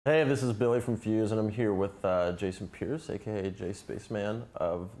Hey, this is Billy from Fuse, and I'm here with Jason Pierce, aka J Spaceman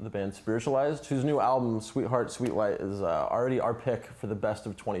of the band Spiritualized, whose new album, Sweetheart, Sweet Light, is already our pick for the best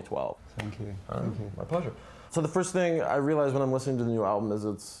of 2012. Thank you. Thank you. My pleasure. So the first thing I realized when I'm listening to the new album is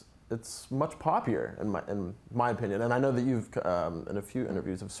it's much poppier in my opinion, and I know that you've in a few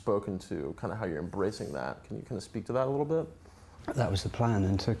interviews have spoken to kind of how you're embracing that. Can you kind of speak to that a little bit? That was the plan,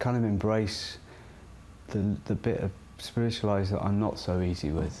 and to kind of embrace the bit of Spiritualized that I'm not so easy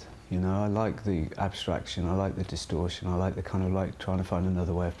with. You know, I like the abstraction, I like the distortion, I like the kind of like trying to find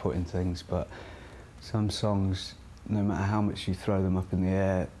another way of putting things, but some songs, no matter how much you throw them up in the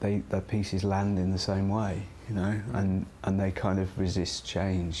air, their pieces land in the same way, you know, and they kind of resist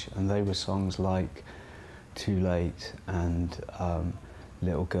change. And they were songs like Too Late and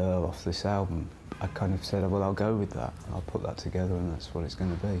Little Girl off this album. I kind of said, well, I'll go with that, I'll put that together and that's what it's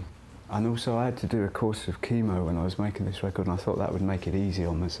going to be. And also I had to do a course of Chemo when I was making this record, and I thought that would make it easy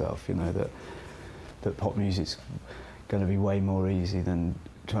on myself, you know, that pop music's going to be way more easy than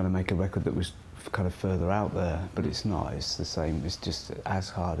trying to make a record that was kind of further out there, but it's not, it's the same, it's just as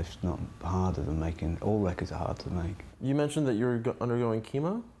hard, if not harder than making, all records are hard to make. You mentioned that you're undergoing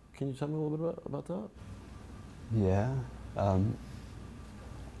chemo. Can you tell me a little bit about that? Yeah,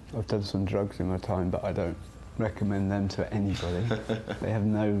 I've done some drugs in my time, but I don't recommend them to anybody. They have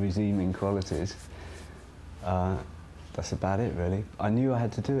no redeeming qualities. That's about it, really. I knew I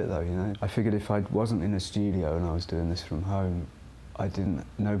had to do it, though, you know. I figured if I wasn't in a studio and I was doing this from home, I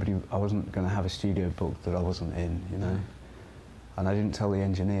wasn't going to have a studio booked that I wasn't in, you know. And I didn't tell the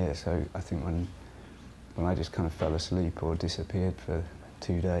engineer, so I think when I just kind of fell asleep or disappeared for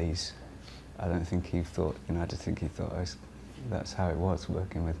 2 days, I don't think he thought, you know, I just think he thought that's how it was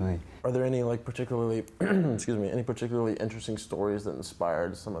working with me. Are there any like particularly, excuse me, any particularly interesting stories that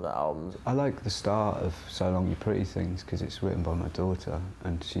inspired some of the albums? I like the start of So Long You Pretty Things because it's written by my daughter,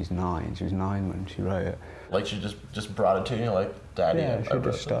 and she's 9. She was 9 when she wrote it. Like she just brought it to you, like, Daddy? Yeah, she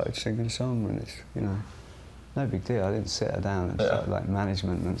just started singing a song, and it's, you know, no big deal. I didn't sit her down and start like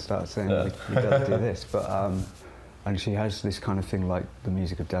management and start saying, we got to do this, but and she has this kind of thing like the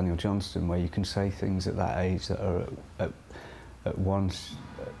music of Daniel Johnston, where you can say things at that age that are at one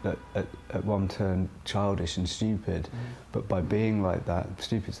turn childish and stupid, but by being like that,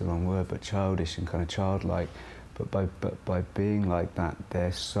 stupid's the wrong word, but childish and kind of childlike, but by being like that,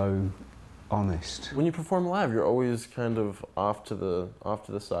 they're so honest. When you perform live, you're always kind of off to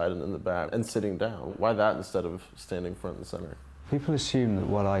the side and in the back and sitting down. Why that instead of standing front and center? People assume that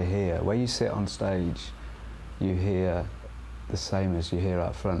what I hear, where you sit on stage, you hear the same as you hear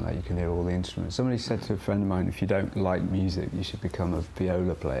out front, like you can hear all the instruments. Somebody said to a friend of mine, if you don't like music, you should become a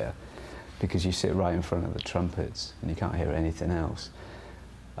viola player, because you sit right in front of the trumpets and you can't hear anything else.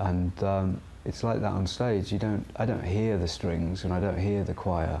 And it's like that on stage. I don't hear the strings and I don't hear the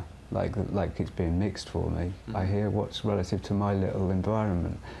choir like it's being mixed for me. I hear what's relative to my little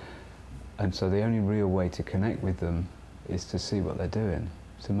environment. And so the only real way to connect with them is to see what they're doing,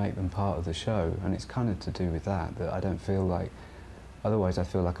 to make them part of the show, and it's kind of to do with that I don't feel like, otherwise I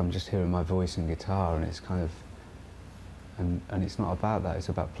feel like I'm just hearing my voice and guitar, and it's kind of, and it's not about that, it's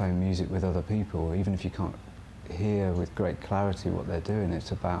about playing music with other people. Even if you can't hear with great clarity what they're doing,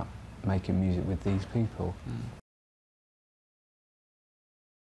 it's about making music with these people.